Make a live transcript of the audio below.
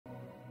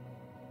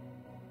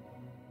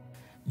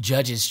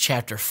Judges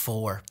chapter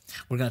 4.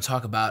 We're going to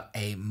talk about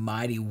a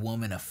mighty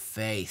woman of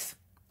faith,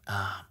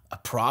 a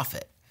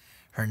prophet.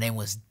 Her name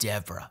was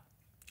Deborah.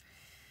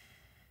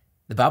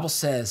 The Bible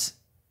says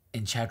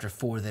in chapter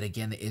 4 that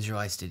again the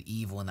Israelites did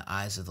evil in the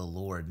eyes of the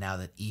Lord now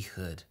that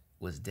Ehud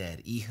was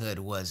dead. Ehud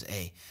was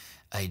a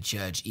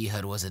judge.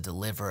 Ehud was a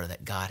deliverer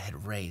that God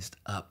had raised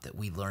up that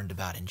we learned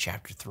about in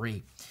chapter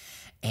 3.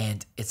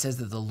 And it says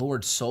that the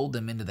Lord sold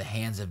them into the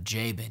hands of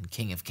Jabin,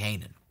 king of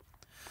Canaan,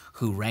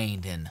 who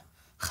reigned in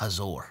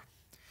Hazor.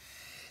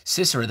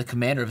 Sisera, the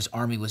commander of his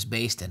army, was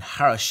based in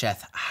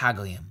Harosheth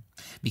Hagoyim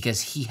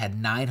because he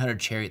had 900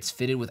 chariots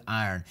fitted with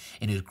iron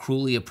and had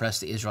cruelly oppressed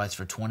the Israelites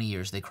for 20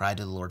 years. They cried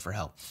to the Lord for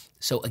help.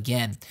 So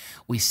again,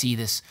 we see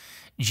this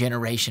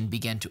generation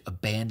begin to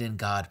abandon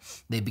God.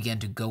 They began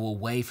to go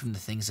away from the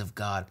things of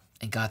God.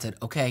 And God said,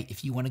 okay,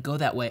 if you want to go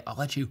that way, I'll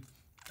let you.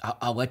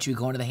 I'll let you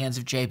go into the hands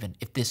of Jabin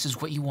if this is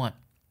what you want.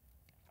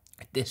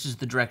 If this is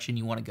the direction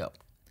you want to go.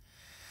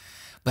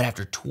 But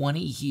after 20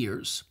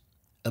 years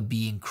of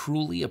being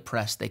cruelly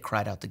oppressed, they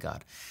cried out to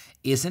God.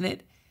 Isn't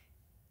it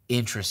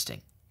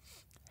interesting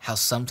how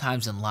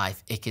sometimes in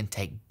life it can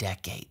take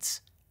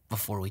decades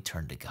before we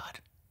turn to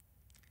God?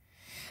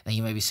 Now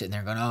you may be sitting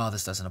there going, oh,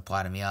 this doesn't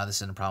apply to me. Oh, this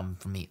isn't a problem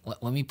for me.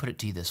 Let me put it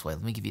to you this way.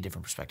 Let me give you a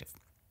different perspective.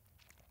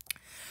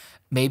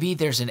 Maybe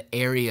there's an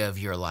area of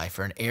your life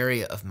or an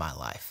area of my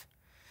life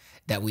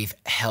that we've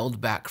held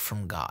back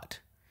from God.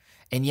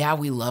 And yeah,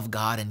 we love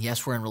God, and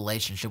yes, we're in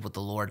relationship with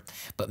the Lord,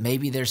 but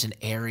maybe there's an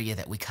area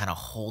that we kind of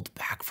hold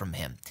back from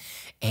Him.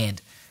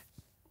 And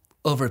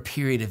over a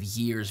period of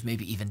years,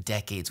 maybe even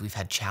decades, we've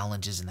had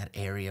challenges in that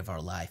area of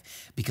our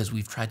life because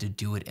we've tried to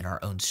do it in our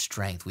own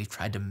strength. We've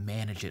tried to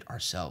manage it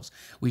ourselves.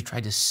 We've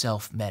tried to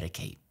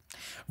self-medicate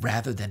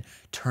rather than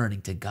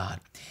turning to God.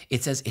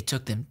 It says it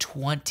took them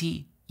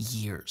 20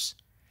 years,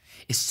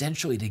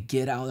 essentially, to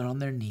get out on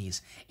their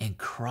knees and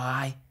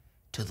cry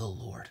to the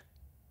Lord.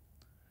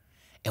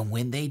 And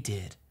when they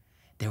did,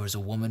 there was a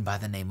woman by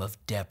the name of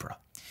Deborah.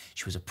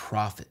 She was a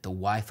prophet, the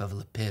wife of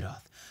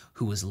Lapidoth,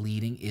 who was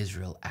leading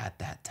Israel at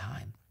that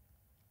time.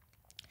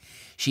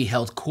 She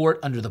held court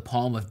under the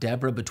palm of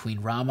Deborah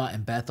between Ramah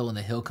and Bethel in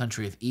the hill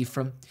country of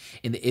Ephraim,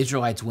 and the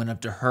Israelites went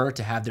up to her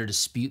to have their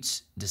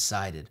disputes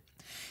decided.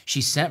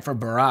 She sent for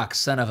Barak,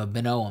 son of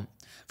Abinoam,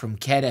 from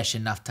Kadesh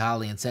in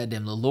Naphtali, and said to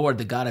him, the Lord,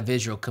 the God of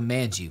Israel,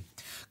 commands you,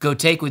 go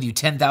take with you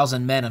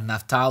 10,000 men of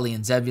Naphtali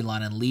and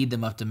Zebulun and lead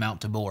them up to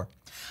Mount Tabor.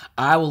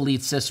 I will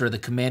lead Sisera, the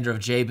commander of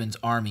Jabin's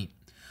army,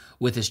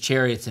 with his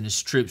chariots and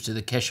his troops to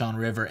the Kishon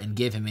River and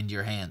give him into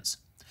your hands.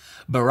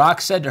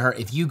 Barak said to her,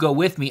 if you go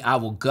with me, I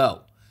will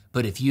go.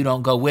 But if you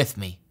don't go with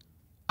me,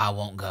 I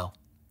won't go.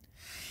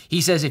 He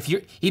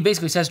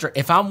basically says to her,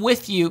 if I'm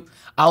with you,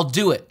 I'll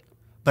do it.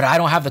 But I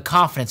don't have the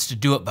confidence to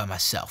do it by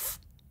myself.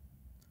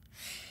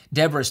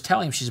 Deborah is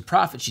telling him, she's a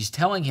prophet. She's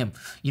telling him,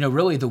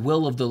 really the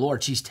will of the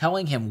Lord. She's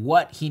telling him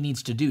what he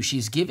needs to do.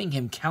 She's giving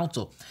him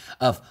counsel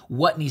of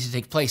what needs to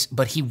take place,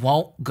 but he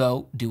won't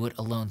go do it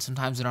alone.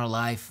 Sometimes in our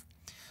life,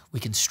 we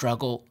can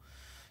struggle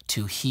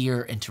to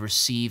hear and to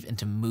receive and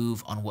to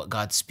move on what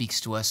God speaks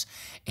to us,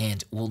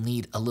 and we'll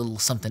need a little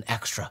something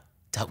extra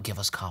to help give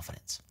us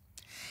confidence.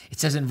 It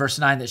says in verse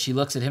 9 that she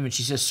looks at him and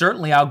she says,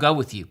 certainly I'll go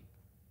with you.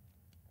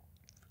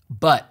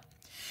 But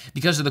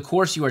because of the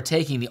course you are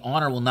taking, the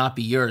honor will not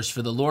be yours,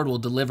 for the Lord will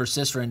deliver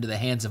Sisera into the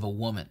hands of a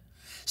woman.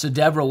 So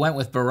Deborah went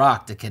with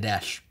Barak to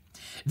Kadesh.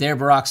 There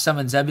Barak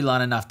summoned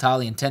Zebulun and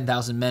Naphtali, and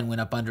 10,000 men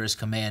went up under his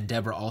command.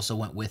 Deborah also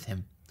went with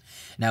him.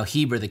 Now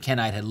Heber the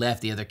Kenite had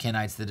left the other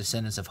Kenites, the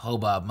descendants of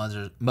Hobab,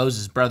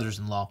 Moses'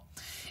 brothers-in-law,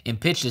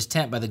 and pitched his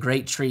tent by the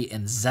great tree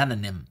in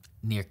Zananim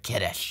near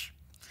Kadesh.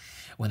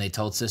 When they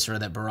told Sisera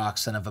that Barak,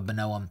 son of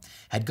Abinoam,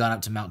 had gone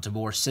up to Mount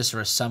Tabor,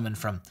 Sisera summoned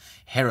from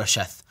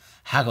Harosheth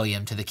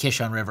Hagoyim to the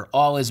Kishon River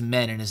all his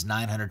men and his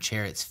 900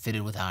 chariots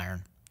fitted with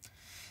iron.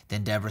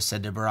 Then Deborah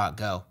said to Barak,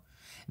 go.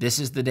 This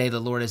is the day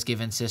the Lord has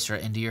given Sisera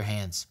into your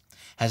hands.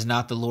 Has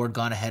not the Lord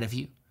gone ahead of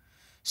you?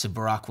 So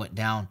Barak went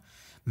down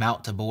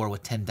Mount Tabor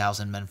with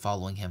 10,000 men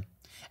following him.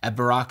 At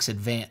Barak's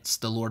advance,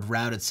 the Lord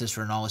routed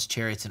Sisera and all his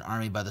chariots and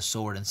army by the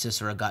sword, and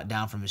Sisera got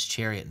down from his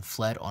chariot and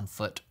fled on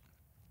foot.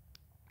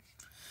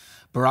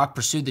 Barak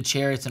pursued the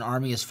chariots and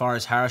army as far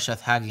as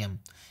Harosheth Hagoyim,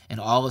 and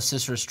all of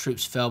Sisera's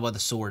troops fell by the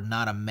sword.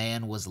 Not a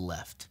man was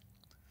left.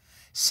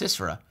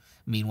 Sisera,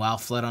 meanwhile,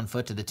 fled on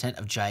foot to the tent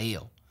of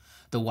Jael,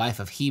 the wife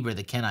of Heber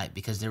the Kenite,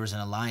 because there was an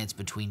alliance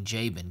between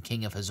Jabin,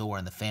 king of Hazor,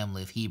 and the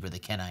family of Heber the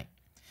Kenite.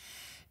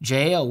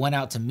 Jael went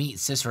out to meet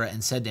Sisera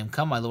and said to him,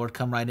 come, my lord,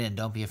 come right in.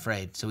 Don't be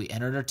afraid. So he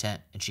entered her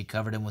tent, and she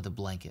covered him with a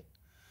blanket.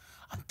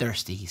 I'm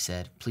thirsty, he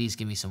said. Please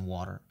give me some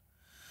water.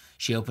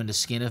 She opened a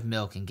skin of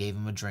milk and gave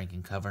him a drink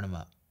and covered him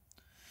up.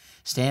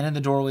 Stand in the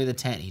doorway of the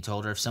tent, he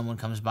told her. If someone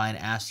comes by and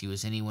asks you,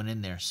 is anyone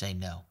in there, say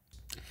no.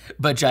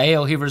 But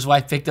Jael, Heber's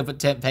wife, picked up a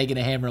tent peg and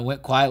a hammer and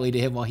went quietly to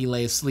him while he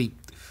lay asleep,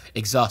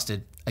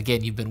 exhausted.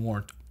 Again, you've been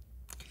warned.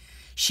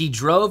 She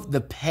drove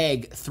the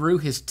peg through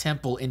his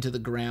temple into the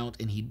ground,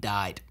 and he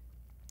died.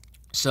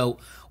 So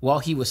while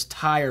he was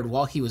tired,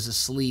 while he was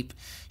asleep,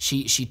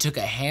 she took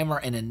a hammer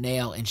and a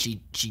nail and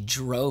she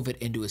drove it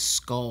into his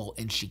skull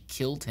and she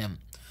killed him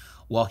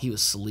while he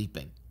was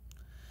sleeping.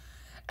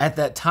 At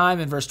that time,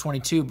 in verse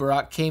 22,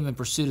 Barak came in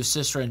pursuit of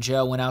Sisera, and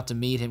Jael went out to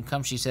meet him.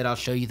 Come, she said, I'll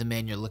show you the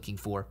man you're looking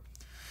for.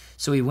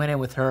 So he went in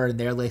with her, and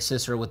there lay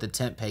Sisera with the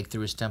tent peg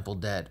through his temple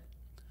dead.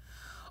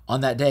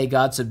 On that day,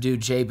 God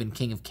subdued Jabin,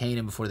 king of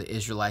Canaan, before the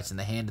Israelites, and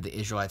the hand of the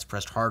Israelites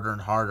pressed harder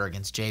and harder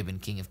against Jabin,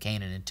 king of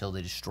Canaan, until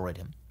they destroyed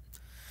him.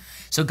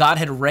 So God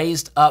had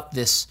raised up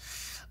this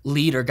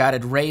leader. God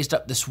had raised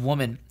up this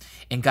woman,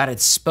 and God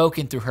had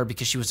spoken through her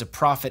because she was a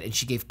prophet, and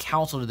she gave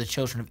counsel to the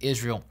children of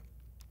Israel.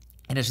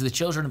 And as the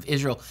children of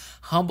Israel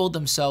humbled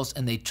themselves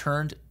and they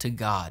turned to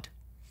God,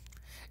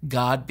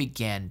 God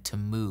began to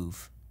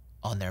move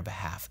on their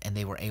behalf, and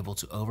they were able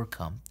to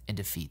overcome and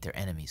defeat their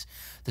enemies.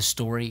 The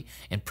story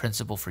and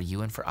principle for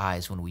you and for I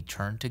is when we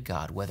turn to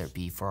God, whether it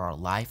be for our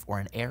life or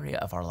an area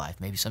of our life,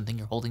 maybe something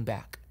you're holding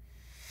back,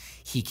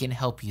 he can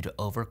help you to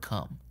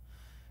overcome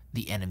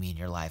the enemy in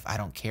your life. I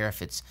don't care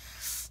if it's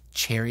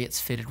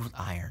chariots fitted with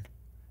iron.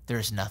 There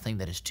is nothing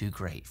that is too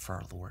great for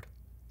our Lord.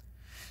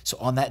 So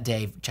on that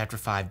day, chapter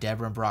 5,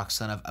 Deborah and Barak,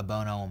 son of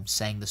Abinoam,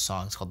 sang the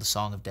song. It's called the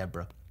Song of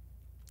Deborah.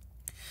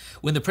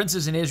 When the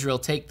princes in Israel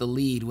take the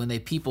lead, when the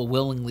people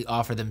willingly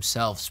offer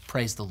themselves,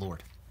 praise the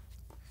Lord.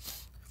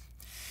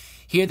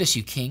 Hear this,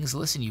 you kings.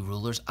 Listen, you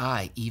rulers.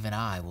 I, even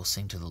I, will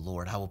sing to the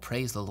Lord. I will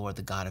praise the Lord,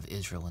 the God of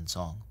Israel, in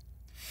song.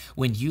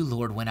 When you,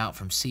 Lord, went out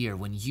from Seir,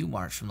 when you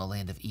marched from the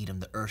land of Edom,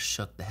 the earth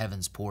shook, the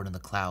heavens poured, and the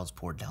clouds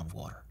poured down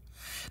water.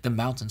 The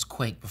mountains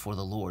quaked before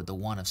the Lord, the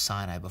one of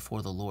Sinai,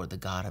 before the Lord, the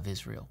God of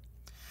Israel.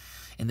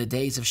 In the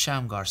days of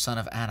Shamgar, son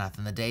of Anath,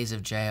 in the days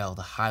of Jael,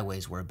 the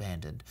highways were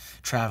abandoned.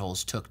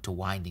 Travels took to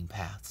winding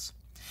paths.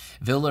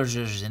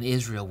 Villagers in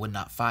Israel would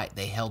not fight.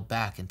 They held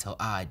back until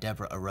I,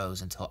 Deborah,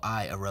 arose, until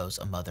I arose,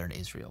 a mother in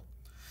Israel.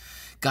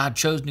 God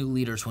chose new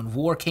leaders when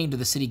war came to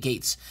the city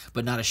gates,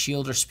 but not a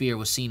shield or spear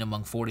was seen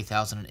among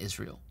 40,000 in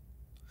Israel.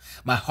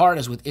 My heart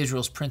is with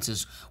Israel's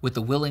princes, with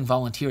the willing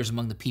volunteers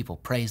among the people.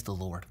 Praise the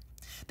Lord.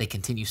 They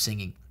continue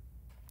singing.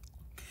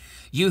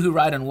 You who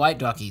ride on white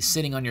donkeys,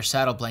 sitting on your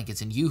saddle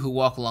blankets, and you who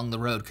walk along the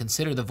road,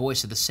 consider the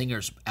voice of the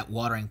singers at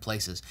watering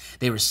places.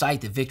 They recite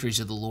the victories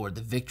of the Lord,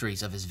 the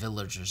victories of his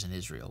villagers in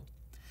Israel.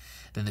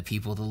 Then the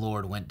people of the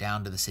Lord went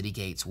down to the city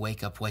gates.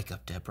 Wake up,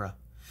 Deborah.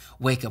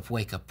 Wake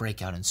up,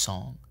 break out in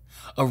song.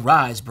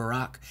 Arise,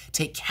 Barak,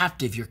 take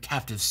captive your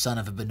captive son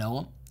of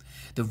Abinoam.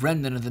 The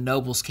remnant of the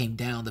nobles came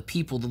down. The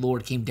people of the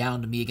Lord came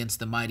down to me against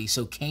the mighty.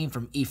 So came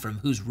from Ephraim,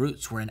 whose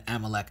roots were in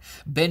Amalek.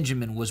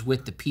 Benjamin was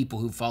with the people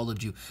who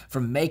followed you.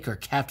 From Machir,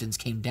 captains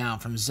came down.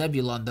 From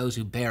Zebulun, those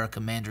who bear a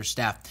commander's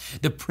staff.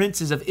 The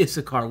princes of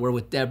Issachar were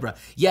with Deborah.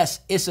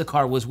 Yes,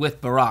 Issachar was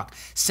with Barak,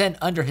 sent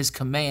under his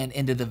command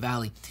into the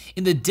valley.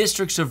 In the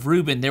districts of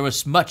Reuben, there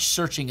was much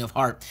searching of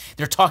heart.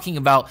 They're talking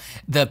about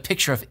the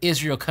picture of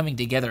Israel coming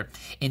together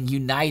and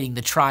uniting,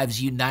 the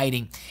tribes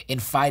uniting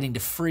and fighting to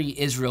free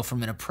Israel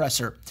from an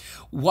oppressor.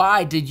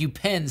 Why did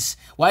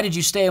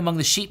you stay among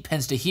the sheep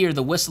pens to hear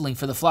the whistling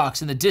for the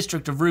flocks? In the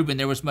district of Reuben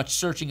there was much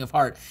searching of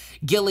heart.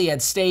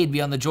 Gilead stayed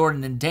beyond the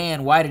Jordan, and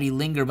Dan, why did he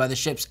linger by the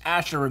ships?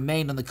 Asher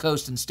remained on the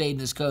coast and stayed in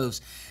his coves.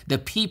 The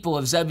people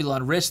of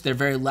Zebulun risked their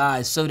very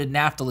lives, so did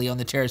Naphtali on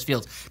the terrace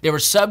fields. There were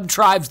some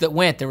tribes that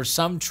went, there were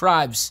some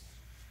tribes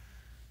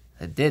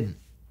that didn't.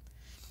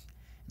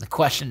 The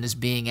question is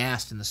being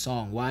asked in the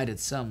song, why did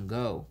some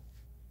go?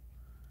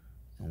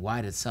 And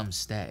why did some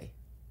stay?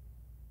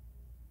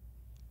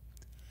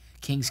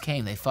 Kings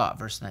came, they fought,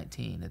 verse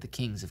 19, that the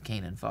kings of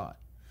Canaan fought.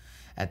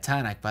 At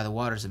Tanakh, by the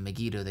waters of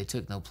Megiddo, they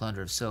took no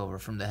plunder of silver.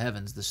 From the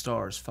heavens the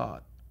stars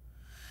fought.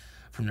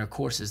 From their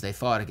courses they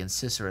fought against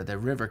Sisera. The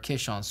river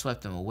Kishon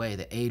swept them away.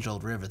 The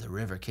age-old river, the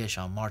river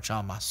Kishon, march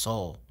on, my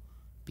soul,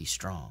 be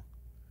strong.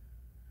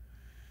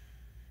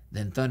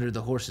 Then thundered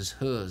the horses'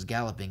 hooves,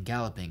 galloping,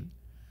 galloping,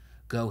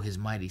 go his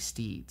mighty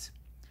steeds.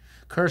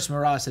 Curse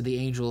Marah, said the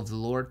angel of the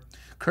Lord.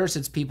 Curse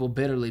its people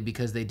bitterly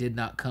because they did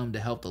not come to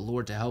help the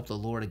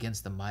Lord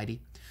against the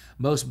mighty.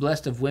 Most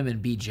blessed of women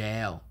be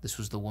Jael. This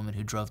was the woman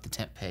who drove the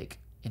tent peg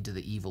into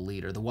the evil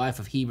leader. The wife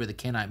of Heber the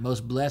Kenite,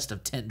 most blessed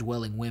of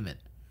tent-dwelling women.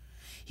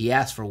 He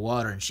asked for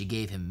water, and she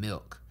gave him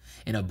milk.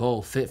 In a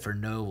bowl fit for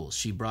nobles,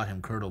 she brought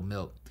him curdled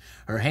milk.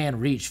 Her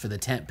hand reached for the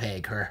tent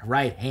peg, her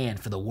right hand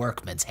for the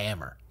workman's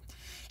hammer.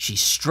 She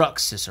struck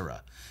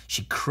Sisera.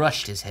 She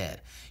crushed his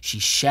head. She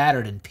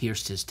shattered and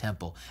pierced his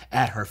temple.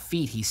 At her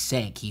feet he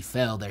sank, he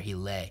fell, there he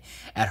lay.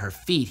 At her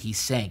feet he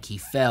sank, he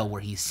fell where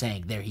he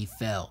sank, there he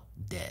fell,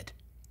 dead.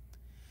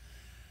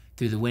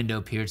 Through the window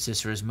peered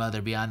Sisera's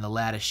mother. Beyond the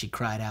lattice she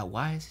cried out,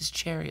 why is his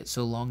chariot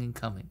so long in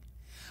coming?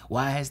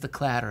 Why has the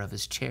clatter of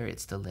his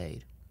chariots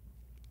delayed?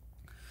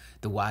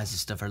 The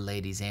wisest of her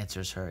ladies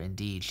answers her.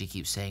 Indeed, she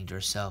keeps saying to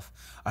herself,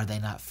 are they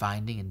not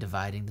finding and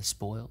dividing the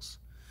spoils?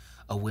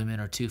 A woman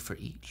or two for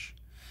each.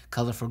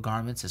 Colorful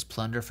garments as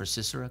plunder for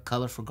Sisera.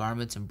 Colorful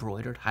garments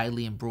embroidered,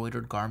 highly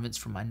embroidered garments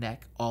for my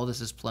neck. All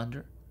this is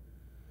plunder.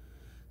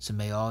 So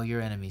may all your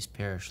enemies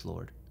perish,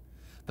 Lord.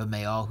 But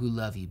may all who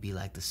love you be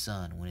like the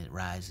sun when it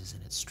rises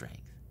in its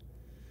strength.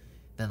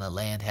 Then the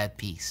land had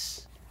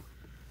peace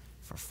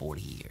for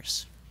 40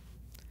 years.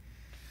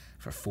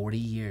 For 40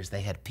 years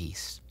they had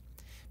peace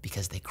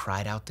because they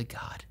cried out to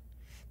God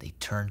They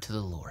turned to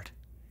the Lord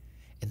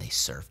and they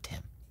served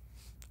him.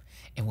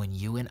 And when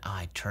you and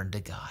I turn to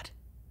God,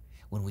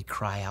 when we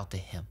cry out to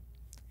him,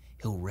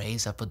 he'll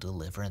raise up a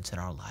deliverance in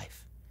our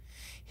life.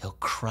 He'll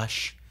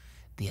crush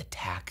the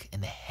attack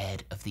in the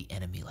head of the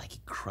enemy like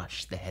he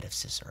crushed the head of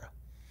Sisera.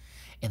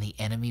 And the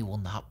enemy will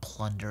not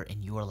plunder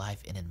in your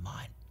life and in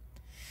mine,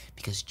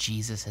 because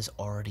Jesus has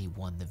already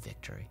won the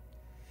victory.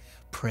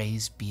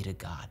 Praise be to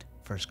God,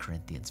 1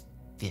 Corinthians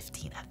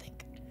 15, I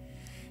think,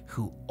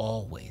 who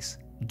always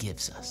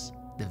gives us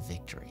the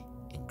victory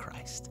in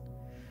Christ.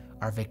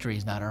 Our victory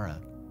is not our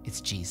own,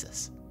 it's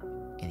Jesus,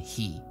 and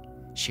he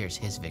shares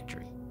his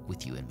victory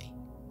with you and me.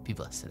 Be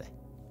blessed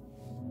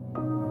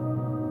today.